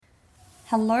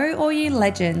Hello, all you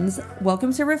legends.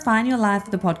 Welcome to Refine Your Life,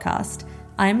 the podcast.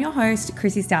 I am your host,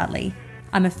 Krissy.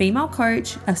 I'm a female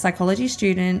coach, a psychology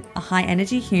student, a high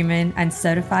energy human, and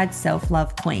certified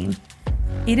self-love queen.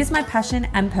 It is my passion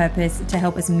and purpose to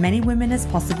help as many women as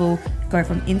possible go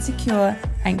from insecure,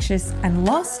 anxious, and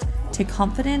lost to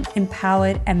confident,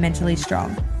 empowered, and mentally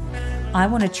strong. I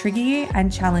want to trigger you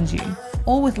and challenge you,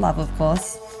 all with love, of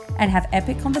course, and have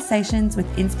epic conversations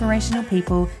with inspirational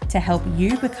people to help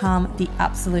you become the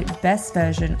absolute best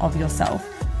version of yourself.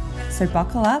 So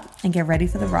buckle up and get ready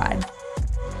for the ride.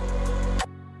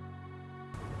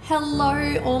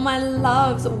 Hello, all my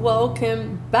loves.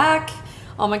 Welcome back.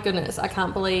 Oh my goodness, I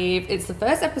can't believe it's the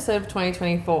first episode of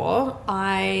 2024.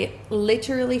 I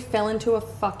literally fell into a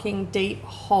fucking deep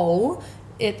hole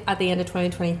at the end of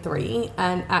 2023,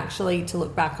 and actually to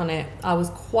look back on it, I was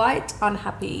quite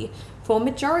unhappy for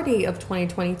majority of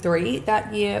 2023.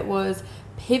 That year was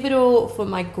pivotal for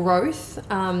my growth,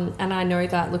 and I know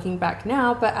that looking back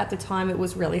now, but at the time it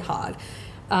was really hard.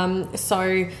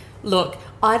 So look,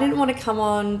 I didn't want to come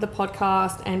on the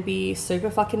podcast and be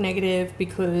super fucking negative,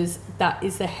 because that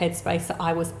is the headspace that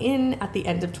I was in at the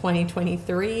end of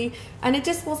 2023, and it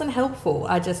just wasn't helpful.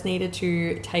 I just needed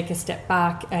to take a step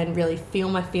back and really feel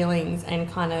my feelings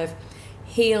and kind of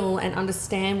heal and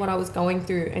understand what I was going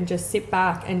through, and just sit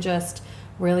back and just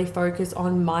really focus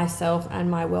on myself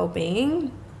and my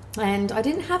well-being. And I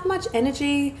didn't have much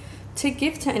energy to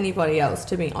give to anybody else,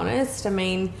 to be honest. I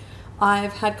mean,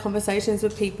 I've had conversations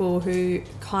with people who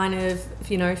kind of,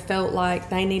 felt like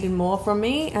they needed more from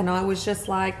me, and I was just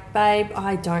like, babe,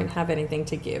 I don't have anything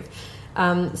to give.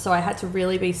 So I had to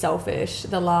really be selfish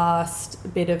the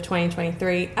last bit of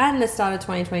 2023 and the start of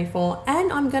 2024,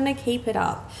 and I'm going to keep it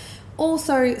up.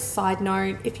 Also, side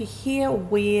note, if you hear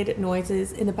weird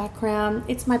noises in the background,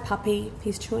 it's my puppy.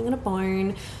 He's chewing on a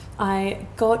bone. I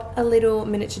got a little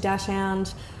miniature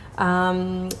dachshund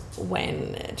when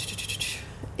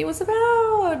it was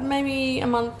about maybe a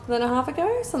month and a half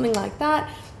ago, something like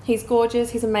that. He's gorgeous.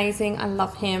 He's amazing. I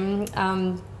love him.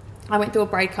 I went through a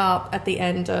breakup at the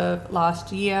end of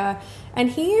last year, and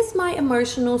he is my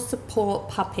emotional support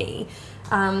puppy.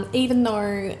 Even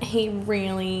though he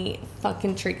really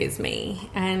fucking triggers me,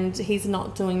 and he's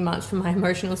not doing much for my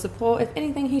emotional support. If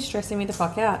anything, he's stressing me the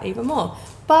fuck out even more.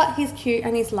 But he's cute,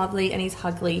 and he's lovely, and he's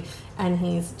huggly, and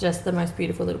he's just the most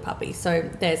beautiful little puppy. So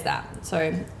there's that.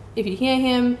 So if you hear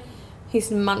him, he's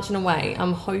munching away.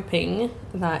 I'm hoping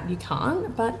that you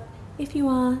can't, but if you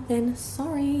are, then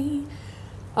sorry.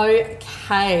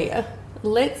 Okay,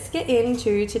 let's get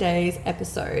into today's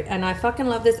episode. And I fucking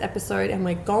love this episode, and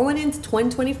we're going into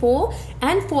 2024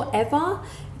 and forever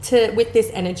with this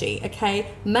energy, okay?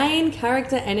 Main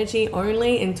character energy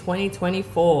only in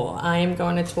 2024. I am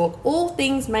going to talk all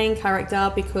things main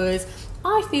character, because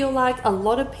I feel like a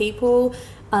lot of people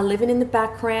are living in the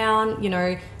background.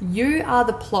 You are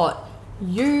the plot,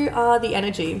 you are the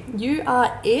energy, you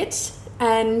are it.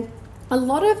 And a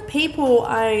lot of people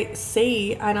I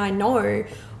see and I know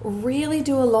really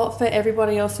do a lot for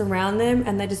everybody else around them,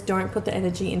 and they just don't put the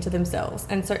energy into themselves.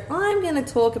 And so I'm going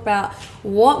to talk about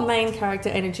what main character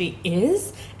energy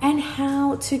is and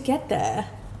how to get there.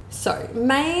 So,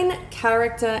 main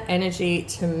character energy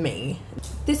to me,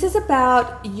 this is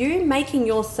about you making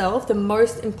yourself the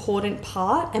most important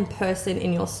part and person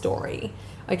in your story.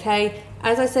 Okay,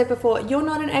 as I said before, you're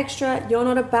not an extra, you're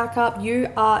not a backup, you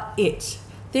are it.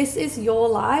 This is your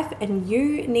life, and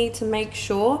you need to make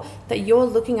sure that you're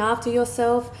looking after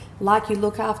yourself like you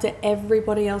look after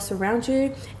everybody else around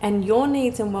you, and your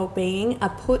needs and well-being are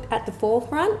put at the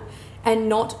forefront and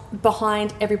not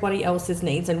behind everybody else's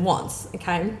needs and wants,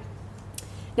 okay?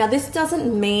 Now, this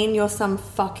doesn't mean you're some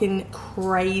fucking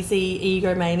crazy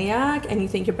egomaniac and you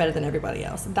think you're better than everybody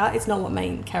else. That is not what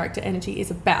main character energy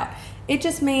is about. It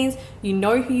just means you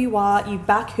know who you are, you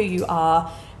back who you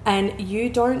are, and you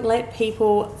don't let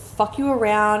people fuck you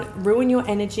around, ruin your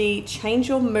energy, change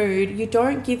your mood. You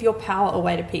don't give your power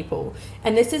away to people.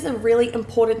 And this is a really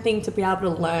important thing to be able to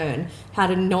learn, how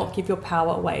to not give your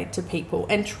power away to people.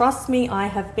 And trust me, I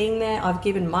have been there. I've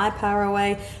given my power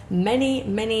away many,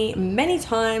 many, many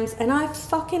times, and I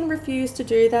fucking refuse to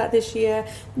do that this year.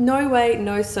 No way,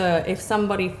 no sir. If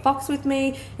somebody fucks with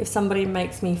me, if somebody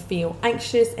makes me feel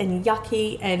anxious and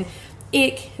yucky and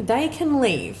ick, they can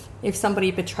leave. If somebody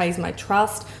betrays my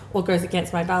trust or goes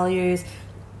against my values,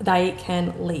 they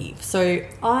can leave. So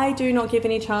I do not give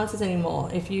any chances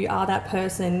anymore. If you are that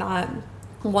person that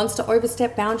wants to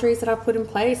overstep boundaries that I've put in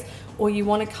place, or you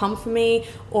want to come for me,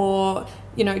 or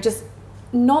just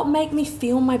not make me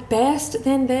feel my best,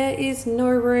 then there is no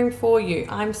room for you.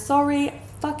 I'm sorry,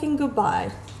 fucking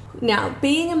goodbye. Now,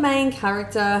 being a main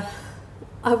character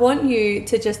I want you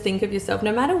to just think of yourself,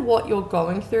 no matter what you're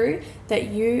going through, that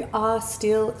you are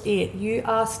still it. You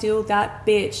are still that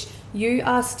bitch. You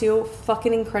are still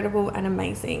fucking incredible and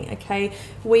amazing, okay?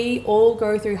 We all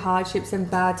go through hardships and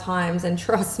bad times, and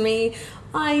trust me,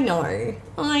 I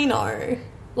know.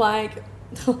 Like,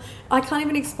 I can't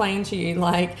even explain to you,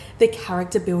 like, the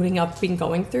character building I've been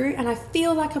going through, and I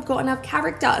feel like I've got enough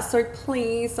character, so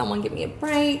please, someone give me a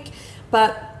break.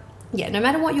 But yeah, no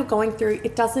matter what you're going through,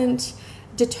 it doesn't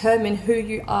determine who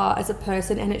you are as a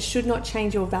person, and it should not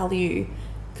change your value,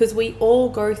 because we all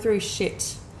go through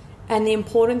shit. And the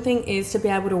important thing is to be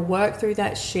able to work through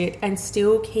that shit and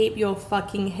still keep your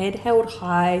fucking head held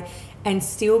high and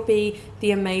still be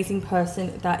the amazing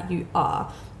person that you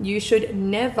are. You should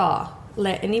never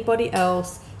let anybody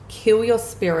else kill your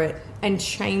spirit and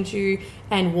change you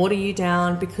and water you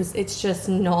down, because it's just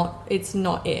not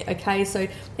it, okay? So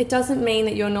it doesn't mean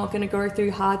that you're not going to go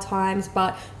through hard times,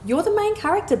 but you're the main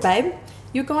character, babe.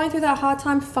 You're going through that hard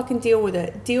time, fucking deal with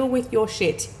it. Deal with your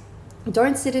shit.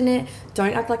 Don't sit in it.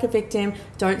 Don't act like a victim.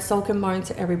 Don't sulk and moan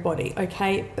to everybody,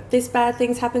 okay? But this bad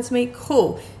things happen to me,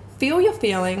 cool. Feel your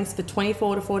feelings for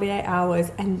 24 to 48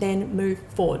 hours and then move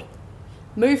forward.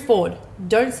 Move forward.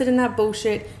 Don't sit in that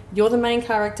bullshit. You're the main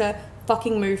character.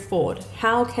 Fucking move forward.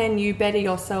 How can you better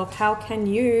yourself? How can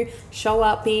you show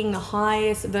up being the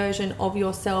highest version of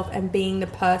yourself and being the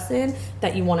person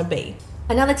that you want to be?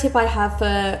 Another tip I have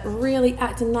for really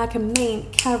acting like a main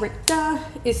character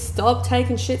is stop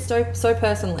taking shit so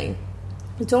personally.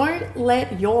 Don't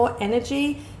let your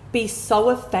energy be so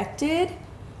affected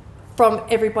from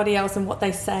everybody else and what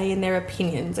they say and their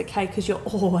opinions, okay? Because you're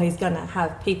always going to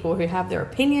have people who have their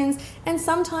opinions, and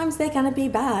sometimes they're going to be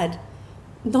bad.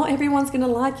 Not everyone's going to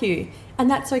like you,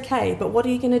 and that's okay. But what are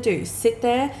you going to do? Sit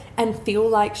there and feel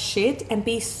like shit and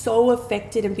be so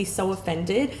affected and be so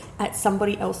offended at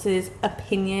somebody else's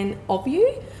opinion of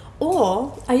you?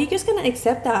 Or are you just going to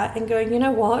accept that and go, you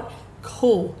know what?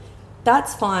 Cool.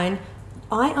 That's fine.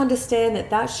 I understand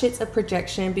that shit's a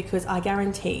projection, because I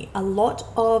guarantee a lot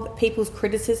of people's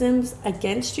criticisms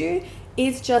against you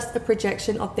is just a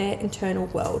projection of their internal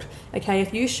world. Okay,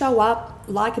 if you show up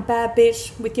like a bad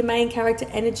bitch with your main character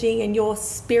energy and your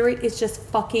spirit is just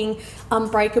fucking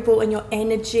unbreakable and your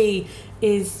energy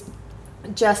is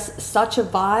just such a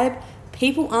vibe,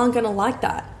 people aren't going to like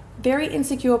that. Very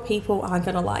insecure people aren't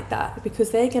going to like that,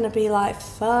 because they're going to be like,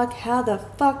 fuck, how the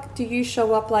fuck do you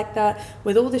show up like that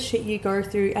with all the shit you go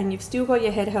through, and you've still got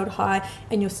your head held high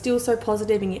and you're still so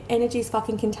positive and your energy's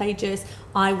fucking contagious.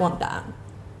 I want that.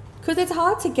 Because it's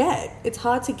hard to get. It's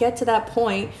hard to get to that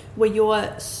point where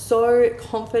you're so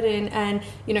confident and,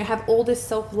 you know, have all this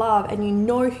self-love and you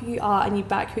know who you are and you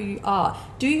back who you are.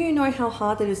 Do you know how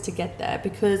hard it is to get there?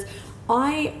 Because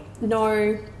I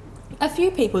know a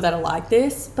few people that are like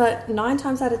this, but 9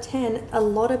 times out of 10, a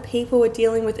lot of people are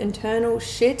dealing with internal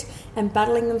shit and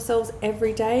battling themselves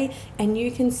every day, and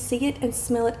you can see it and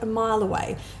smell it a mile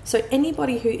away. So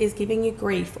anybody who is giving you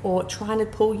grief or trying to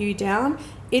pull you down,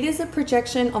 it is a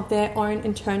projection of their own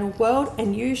internal world,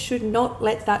 and you should not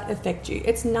let that affect you.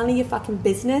 It's none of your fucking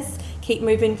business. Keep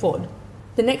moving forward.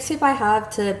 The next tip I have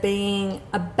to being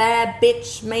a bad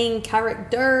bitch main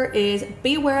character is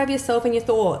be aware of yourself and your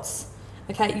thoughts.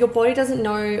 Okay, your body doesn't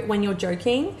know when you're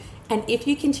joking, and if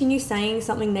you continue saying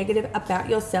something negative about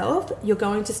yourself, you're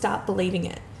going to start believing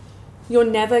it. You're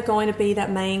never going to be that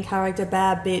main character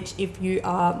bad bitch if you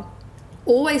are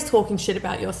always talking shit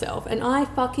about yourself. And I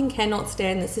fucking cannot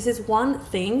stand this. This is one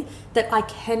thing that I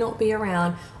cannot be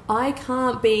around. I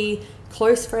can't be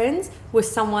close friends with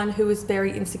someone who is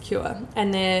very insecure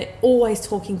and they're always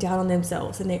talking down on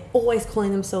themselves and they're always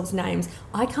calling themselves names.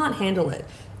 I can't handle it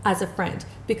as a friend,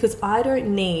 because I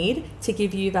don't need to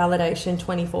give you validation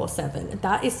 24/7.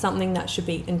 That is something that should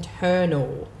be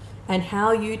internal, and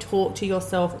how you talk to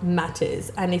yourself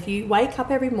matters. And if you wake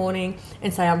up every morning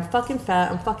and say, I'm fucking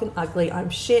fat, I'm fucking ugly, I'm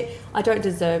shit, I don't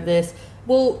deserve this,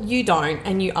 well, you don't,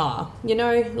 and you are, you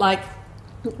know, like,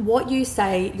 what you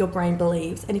say, your brain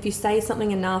believes. And if you say something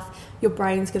enough, your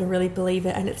brain's going to really believe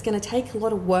it. And it's going to take a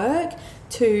lot of work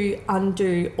to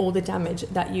undo all the damage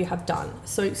that you have done.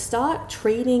 So start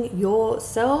treating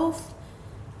yourself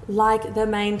like the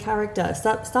main character.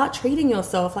 Start treating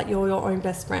yourself like you're your own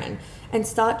best friend. And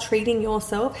start treating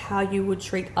yourself how you would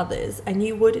treat others. And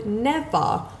you would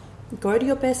never go to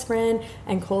your best friend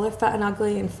and call her fat and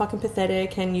ugly and fucking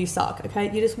pathetic and you suck,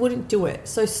 okay? You just wouldn't do it.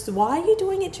 So why are you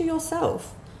doing it to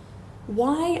yourself?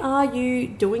 Why are you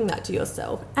doing that to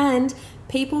yourself? And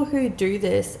people who do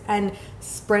this and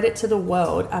spread it to the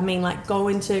world, I mean, like, go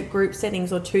into group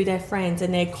settings or to their friends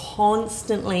and they're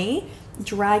constantly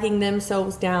dragging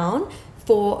themselves down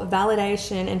for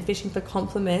validation and fishing for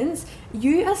compliments,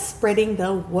 you are spreading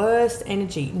the worst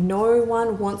energy. No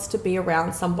one wants to be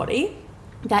around somebody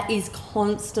that is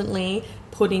constantly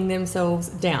putting themselves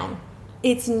down.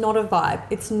 It's not a vibe.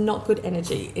 It's not good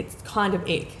energy. It's kind of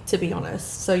ick, to be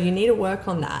honest. So you need to work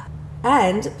on that.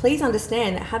 And please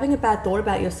understand that having a bad thought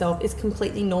about yourself is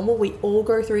completely normal. We all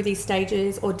go through these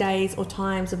stages or days or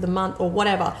times of the month or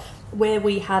whatever where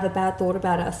we have a bad thought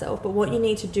about ourselves. But what you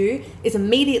need to do is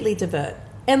immediately divert.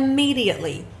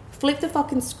 Immediately. Flip the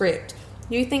fucking script.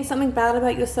 You think something bad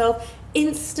about yourself,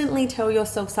 instantly tell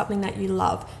yourself something that you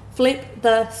love. Flip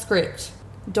the script.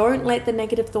 Don't let the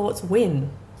negative thoughts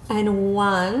win. And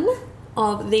one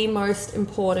of the most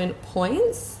important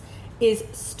points is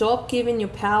stop giving your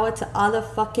power to other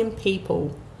fucking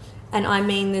people. And I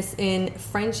mean this in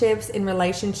friendships, in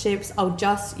relationships. I'll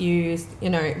just use,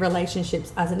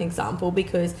 relationships as an example,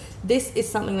 because this is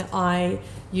something that I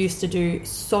used to do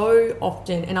so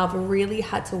often, and I've really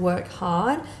had to work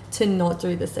hard to not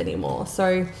do this anymore.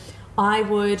 So I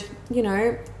would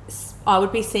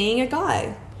be seeing a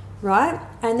guy, right?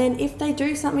 And then if they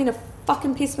do something to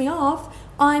fucking piss me off,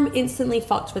 I'm instantly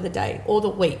fucked for the day or the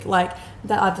week. Like,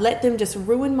 that I've let them just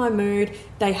ruin my mood.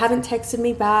 They haven't texted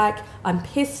me back. I'm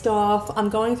pissed off. I'm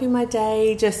going through my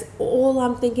day. Just all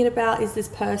I'm thinking about is this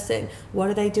person. What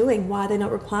are they doing? Why are they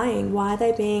not replying? Why are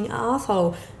they being an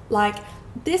asshole? Like,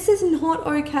 this is not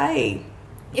okay.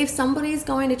 If somebody is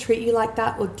going to treat you like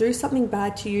that or do something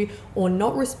bad to you or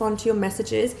not respond to your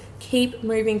messages, keep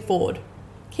moving forward.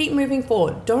 Keep moving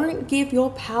forward. Don't give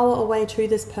your power away to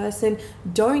this person.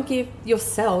 Don't give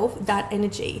yourself that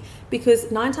energy,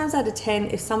 because 9 times out of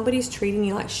 10, if somebody's treating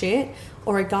you like shit,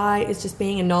 or a guy is just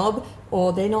being a knob,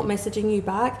 or they're not messaging you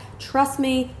back, trust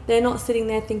me, they're not sitting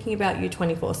there thinking about you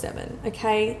 24/7,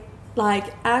 okay?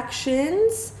 Like,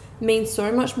 actions mean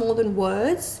so much more than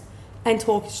words, and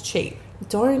talk is cheap.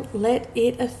 Don't let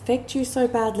it affect you so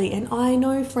badly. And I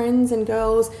know friends and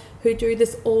girls who do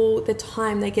this all the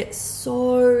time. They get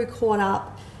so caught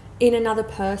up in another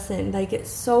person. They get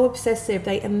so obsessive.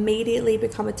 They immediately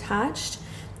become attached,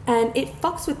 and it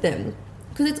fucks with them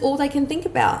because it's all they can think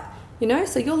about.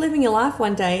 So you're living your life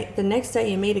one day, the next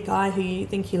day you meet a guy who you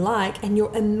think you like, and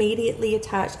you're immediately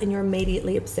attached and you're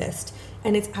immediately obsessed,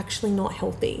 and it's actually not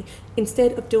healthy.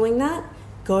 Instead of doing that,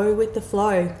 go with the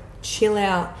flow. Chill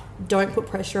out. Don't put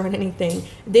pressure on anything.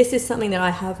 This is something that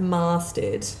I have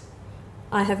mastered.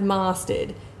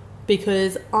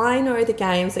 Because I know the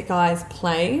games that guys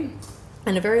play.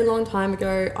 And a very long time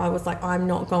ago, I was like, I'm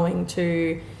not going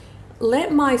to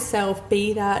let myself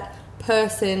be that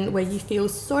person where you feel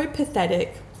so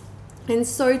pathetic and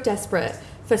so desperate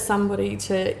for somebody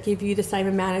to give you the same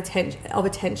amount of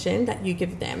attention that you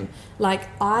give them. Like,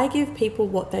 I give people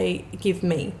what they give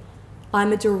me.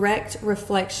 I'm a direct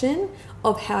reflection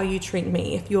of how you treat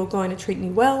me. If you're going to treat me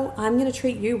well, I'm going to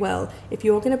treat you well. If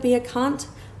you're going to be a cunt,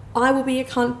 I will be a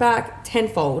cunt back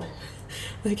tenfold.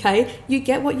 Okay? You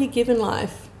get what you give in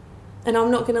life. And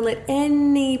I'm not going to let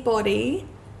anybody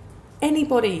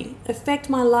affect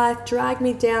my life, drag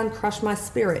me down, crush my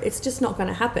spirit. It's just not going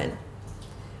to happen.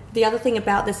 The other thing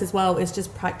about this as well is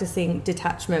just practicing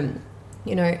detachment.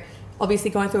 Obviously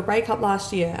going through a breakup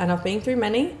last year, and I've been through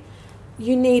many.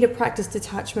 You need to practice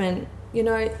detachment.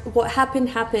 What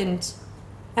happened.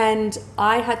 And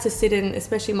I had to sit in,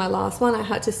 especially my last one, I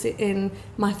had to sit in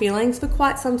my feelings for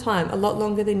quite some time, a lot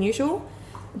longer than usual.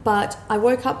 But I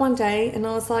woke up one day and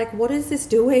I was like, what is this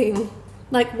doing?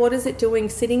 Like, what is it doing? I'm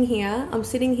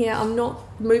sitting here, I'm not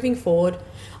moving forward.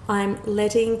 I'm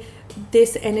letting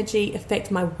this energy affect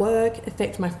my work,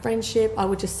 affect my friendship. I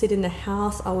would just sit in the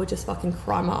house. I would just fucking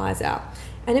cry my eyes out.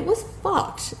 And it was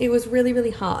fucked. It was really,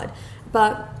 really hard.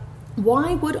 But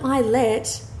why would I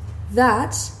let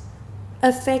that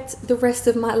affect the rest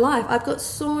of my life? I've got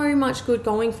so much good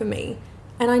going for me,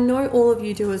 and I know all of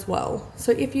you do as well.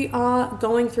 So if you are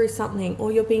going through something or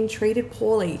you're being treated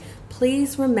poorly,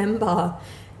 please remember,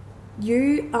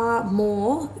 you are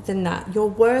more than that. You're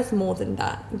worth more than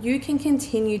that. You can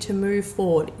continue to move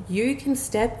forward. You can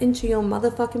step into your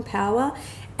motherfucking power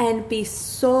and be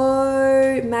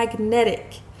so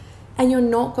magnetic. And you're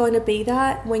not going to be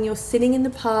that when you're sitting in the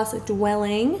past,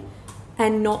 dwelling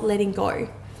and not letting go.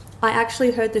 I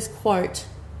actually heard this quote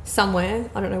somewhere.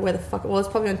 I don't know where the fuck it was,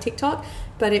 probably on TikTok,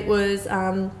 but it was,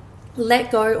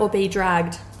 let go or be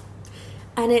dragged.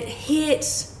 And it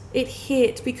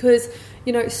hit because,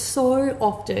 so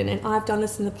often, and I've done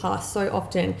this in the past so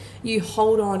often, you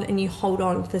hold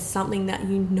on for something that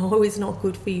you know is not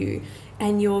good for you.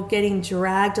 And you're getting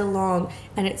dragged along,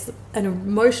 and it's an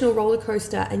emotional roller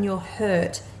coaster, and you're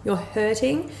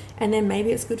hurting, and then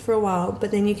maybe it's good for a while, but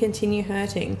then you continue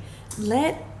hurting.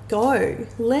 Let go.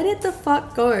 Let it the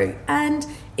fuck go. And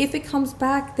if it comes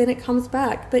back, then it comes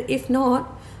back. But if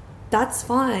not, that's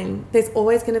fine. There's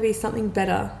always going to be something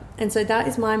better. And so that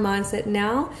is my mindset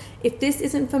now. If this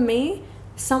isn't for me,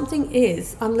 something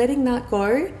is. I'm letting that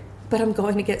go, but I'm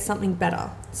going to get something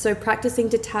better. So practicing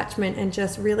detachment and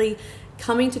just really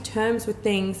coming to terms with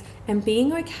things and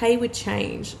being okay with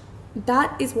change.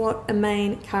 That is what a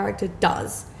main character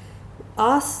does.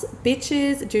 Us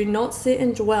bitches do not sit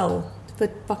and dwell for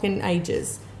fucking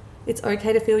ages. It's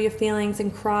okay to feel your feelings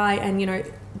and cry and, you know,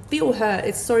 feel hurt.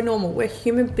 It's so normal. We're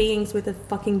human beings with a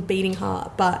fucking beating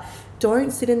heart. But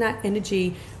don't sit in that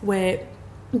energy where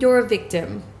you're a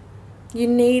victim. You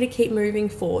need to keep moving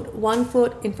forward, one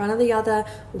foot in front of the other,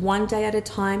 one day at a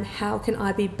time. How can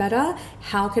I be better?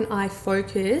 How can I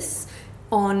focus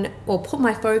on, or put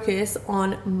my focus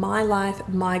on my life,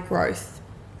 my growth?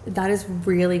 That is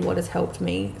really what has helped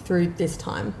me through this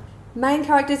time. Main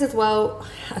characters as well.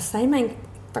 I say main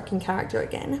fucking character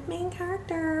again. Main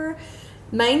character.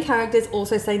 Main characters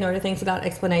also say no to things without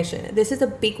explanation. This is a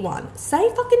big one.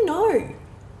 Say fucking no.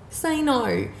 Say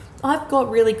no. I've got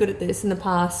really good at this in the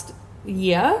past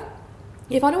year.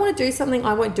 If I don't want to do something,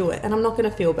 I won't do it, and I'm not going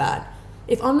to feel bad.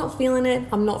 If I'm not feeling it,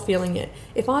 I'm not feeling it.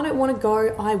 If I don't want to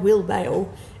go, I will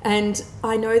bail. And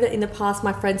I know that in the past,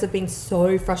 my friends have been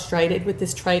so frustrated with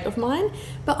this trait of mine,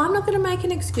 but I'm not going to make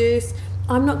an excuse.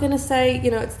 I'm not going to say,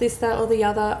 you know, it's this, that, or the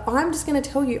other. I'm just going to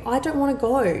tell you, I don't want to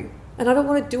go, and I don't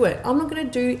want to do it. I'm not going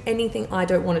to do anything I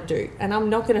don't want to do, and I'm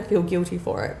not going to feel guilty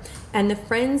for it. And the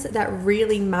friends that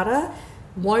really matter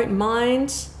won't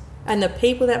mind, and the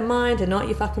people that mind are not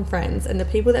your fucking friends, and the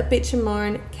people that bitch and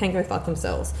moan can go fuck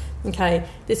themselves. Okay,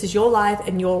 this is your life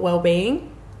and your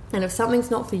well-being, and if something's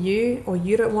not for you, or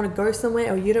you don't want to go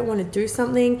somewhere, or you don't want to do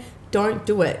something, don't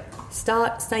do it.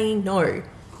 Start saying no.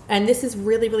 And this is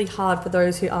really, really hard for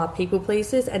those who are people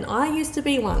pleasers, and I used to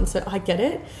be one, so I get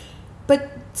it.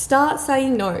 But start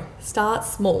saying no. Start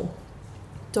small.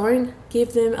 Don't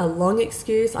give them a long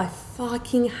excuse. I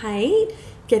fucking hate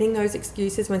getting those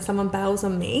excuses when someone bails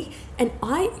on me. And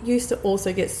I used to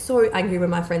also get so angry when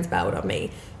my friends bailed on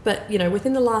me. But, you know,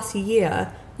 within the last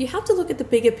year, you have to look at the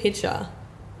bigger picture.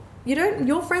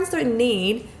 Your friends don't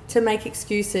need to make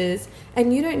excuses,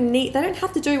 and they don't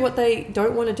have to do what they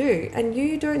don't want to do. And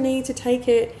you don't need to take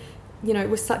it, you know,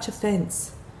 with such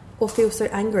offense or feel so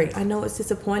angry. I know it's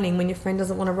disappointing when your friend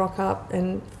doesn't want to rock up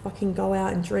and fucking go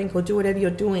out and drink or do whatever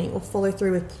you're doing or follow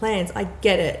through with plans. I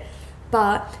get it.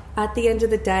 But at the end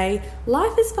of the day,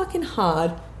 life is fucking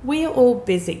hard. We are all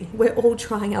busy. We're all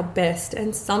trying our best.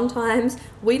 And sometimes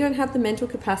we don't have the mental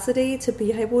capacity to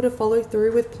be able to follow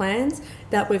through with plans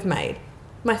that we've made.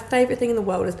 My favorite thing in the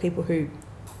world is people who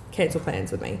cancel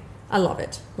plans with me. I love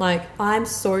it. Like, I'm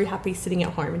so happy sitting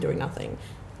at home and doing nothing.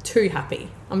 Too happy.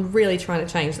 I'm really trying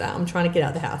to change that. I'm trying to get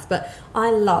out of the house. But I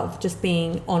love just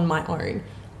being on my own.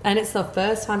 And it's the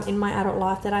first time in my adult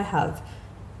life that I have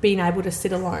being able to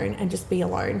sit alone and just be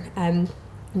alone and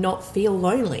not feel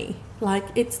lonely. Like,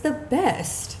 it's the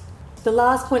best. The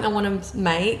last point I want to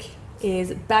make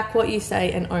is back what you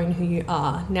say and own who you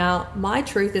are. Now, my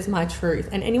truth is my truth,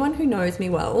 and anyone who knows me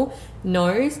well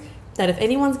knows that if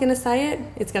anyone's going to say it,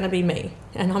 it's going to be me,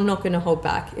 and I'm not going to hold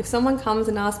back. If someone comes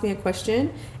and asks me a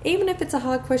question, even if it's a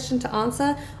hard question to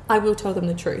answer, I will tell them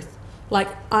the truth. Like,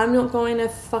 I'm not going to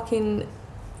fucking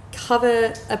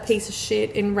cover a piece of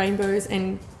shit in rainbows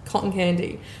and cotton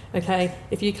candy. Okay,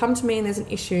 if you come to me and there's an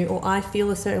issue or I feel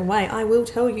a certain way, I will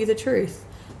tell you the truth.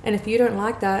 And if you don't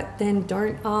like that, then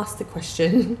don't ask the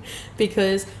question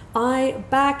because I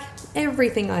back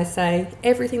everything I say,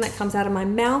 everything that comes out of my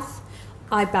mouth,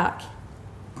 I back,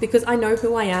 because I know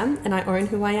who I am and I own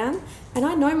who I am, and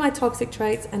I know my toxic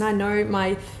traits and I know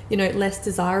my, you know, less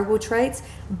desirable traits,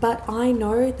 but I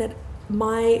know that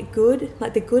my good,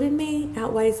 like the good in me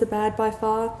outweighs the bad by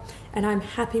far, and I'm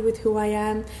happy with who I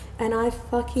am and I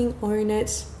fucking own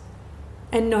it,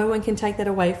 and no one can take that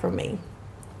away from me.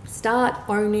 Start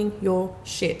owning your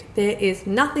shit. There is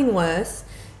nothing worse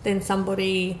than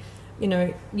somebody, you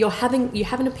know, you have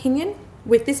an opinion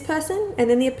with this person and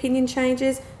then the opinion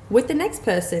changes with the next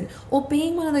person, or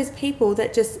being one of those people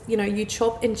that just, you know, you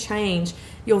chop and change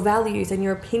your values and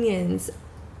your opinions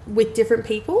with different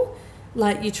people.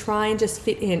 Like, you try and just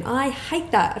fit in. I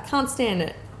hate that. I can't stand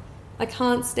it. I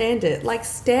can't stand it. Like,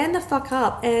 stand the fuck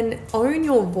up and own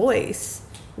your voice.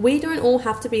 We don't all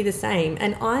have to be the same.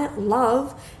 And I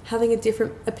love having a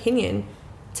different opinion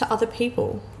to other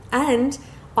people. And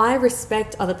I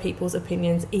respect other people's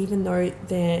opinions, even though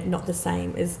they're not the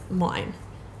same as mine.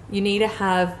 You need to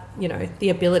have, you know, the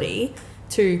ability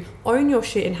to own your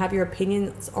shit and have your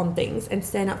opinions on things and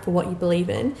stand up for what you believe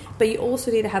in, but you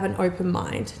also need to have an open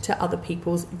mind to other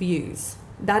people's views.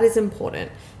 That is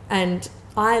important. And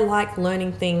I like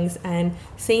learning things and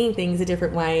seeing things a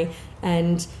different way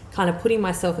and kind of putting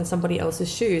myself in somebody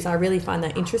else's shoes. I really find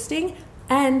that interesting.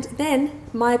 And then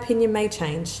my opinion may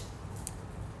change.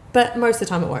 But most of the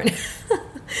time it won't.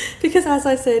 Because as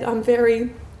I said, I'm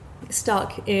very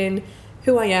stuck in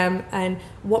who I am and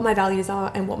what my values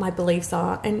are and what my beliefs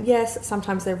are. And yes,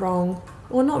 sometimes they're wrong.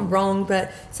 Well, not wrong,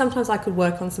 but sometimes I could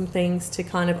work on some things to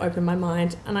kind of open my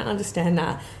mind, and I understand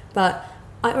that. But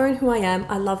I own who I am,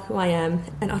 I love who I am,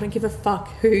 and I don't give a fuck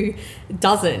who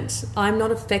doesn't. I'm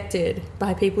not affected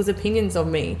by people's opinions of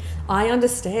me. I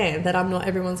understand that I'm not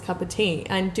everyone's cup of tea.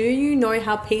 And do you know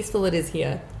how peaceful it is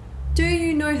here? Do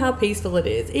you know how peaceful it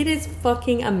is? It is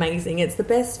fucking amazing. It's the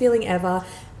best feeling ever.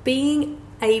 Being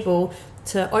able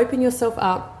to open yourself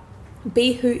up,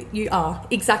 be who you are,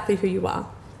 exactly who you are,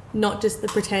 not just the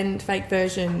pretend fake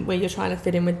version where you're trying to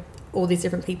fit in with all these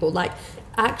different people. Like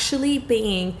actually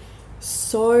being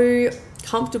so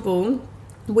comfortable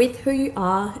with who you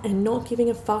are and not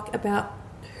giving a fuck about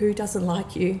who doesn't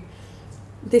like you.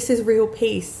 This is real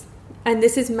peace, and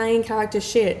this is main character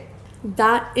shit.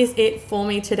 That is it for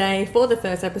me today for the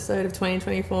first episode of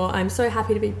 2024. I'm so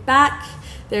happy to be back.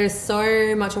 There is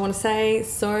so much I want to say,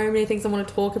 so many things I want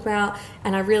to talk about,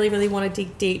 and I really, really want to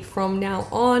dig deep from now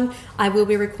on. I will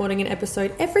be recording an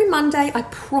episode every Monday, I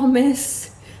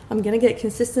promise. I'm going to get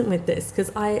consistent with this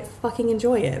because I fucking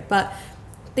enjoy it. But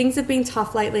things have been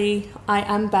tough lately. I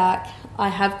am back. I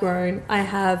have grown. I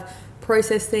have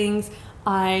processed things.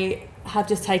 I have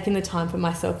just taken the time for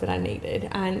myself that I needed.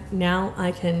 And now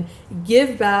I can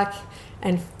give back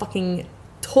and fucking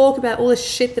talk about all the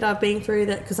shit that I've been through,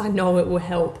 that because I know it will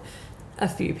help a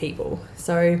few people.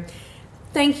 So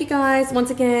thank you guys. Once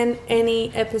again,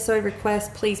 any episode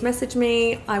requests, please message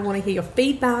me. I want to hear your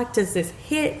feedback. Does this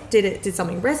hit? Did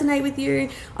something resonate with you?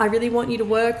 I really want you to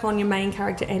work on your main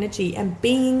character energy and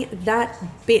being that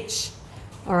bitch.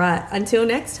 All right, until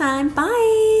next time.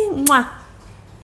 Bye. Mwah.